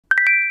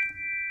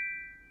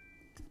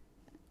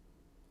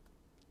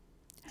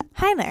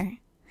Hi there!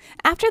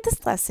 After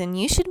this lesson,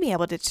 you should be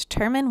able to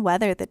determine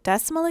whether the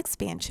decimal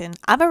expansion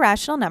of a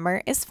rational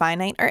number is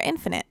finite or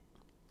infinite.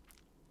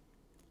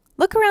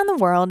 Look around the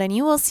world and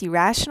you will see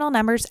rational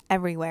numbers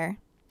everywhere.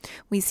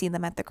 We see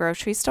them at the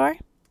grocery store,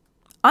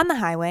 on the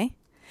highway,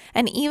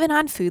 and even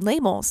on food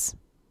labels.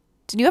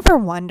 Did you ever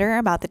wonder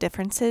about the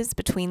differences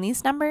between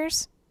these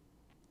numbers?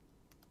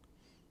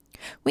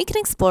 We can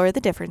explore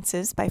the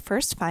differences by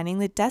first finding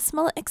the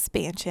decimal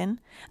expansion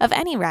of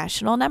any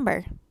rational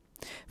number.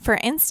 For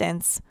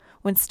instance,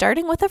 when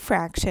starting with a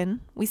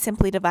fraction, we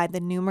simply divide the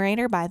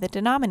numerator by the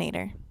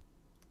denominator.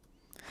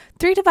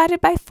 3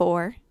 divided by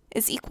 4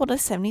 is equal to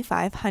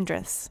 75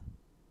 hundredths.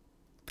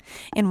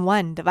 And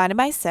 1 divided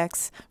by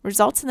 6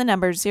 results in the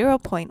number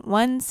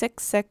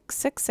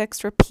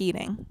 0.16666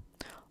 repeating.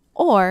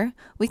 Or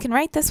we can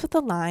write this with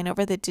a line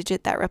over the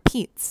digit that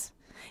repeats.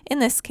 In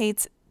this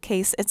case,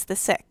 it's the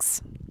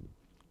 6.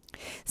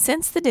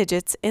 Since the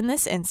digits in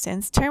this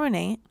instance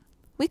terminate,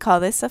 we call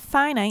this a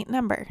finite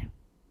number.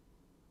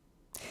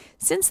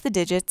 Since the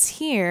digits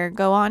here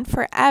go on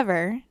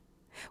forever,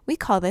 we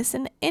call this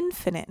an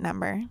infinite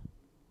number.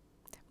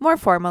 More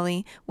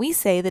formally, we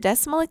say the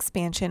decimal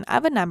expansion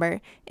of a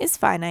number is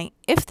finite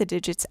if the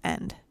digits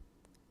end.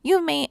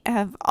 You may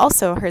have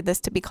also heard this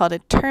to be called a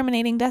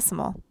terminating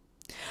decimal.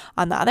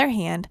 On the other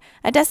hand,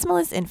 a decimal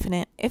is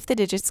infinite if the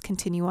digits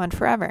continue on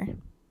forever.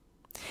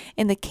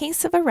 In the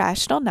case of a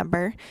rational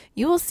number,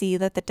 you will see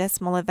that the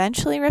decimal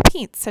eventually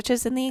repeats, such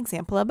as in the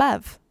example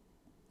above.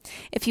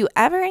 If you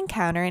ever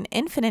encounter an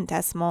infinite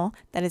decimal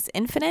that is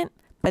infinite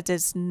but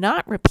does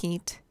not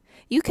repeat,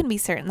 you can be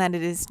certain that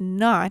it is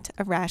not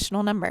a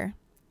rational number.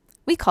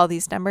 We call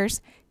these numbers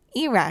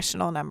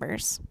irrational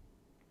numbers.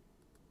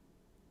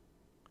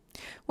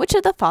 Which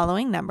of the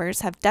following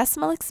numbers have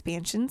decimal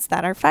expansions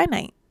that are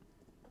finite?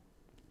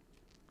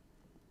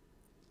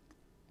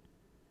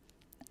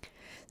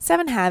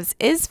 7/2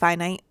 is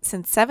finite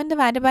since 7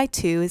 divided by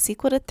 2 is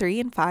equal to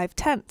 3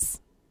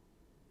 5/10.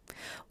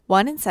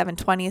 1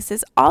 7/20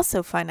 is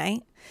also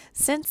finite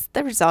since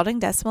the resulting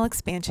decimal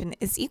expansion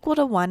is equal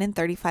to 1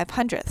 35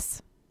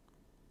 hundredths.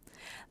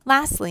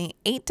 Lastly,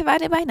 8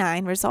 divided by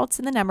 9 results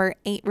in the number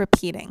 8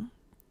 repeating.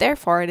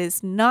 Therefore, it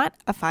is not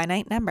a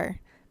finite number,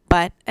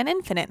 but an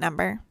infinite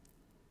number.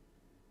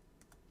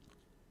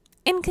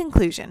 In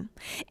conclusion,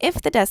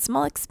 if the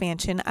decimal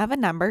expansion of a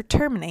number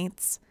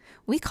terminates,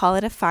 we call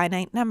it a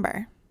finite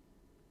number.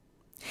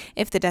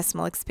 If the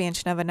decimal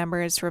expansion of a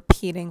number is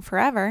repeating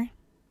forever,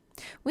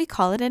 we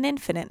call it an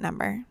infinite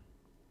number.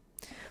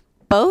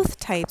 Both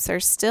types are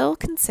still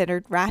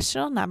considered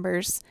rational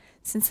numbers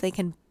since they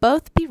can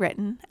both be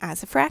written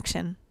as a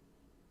fraction.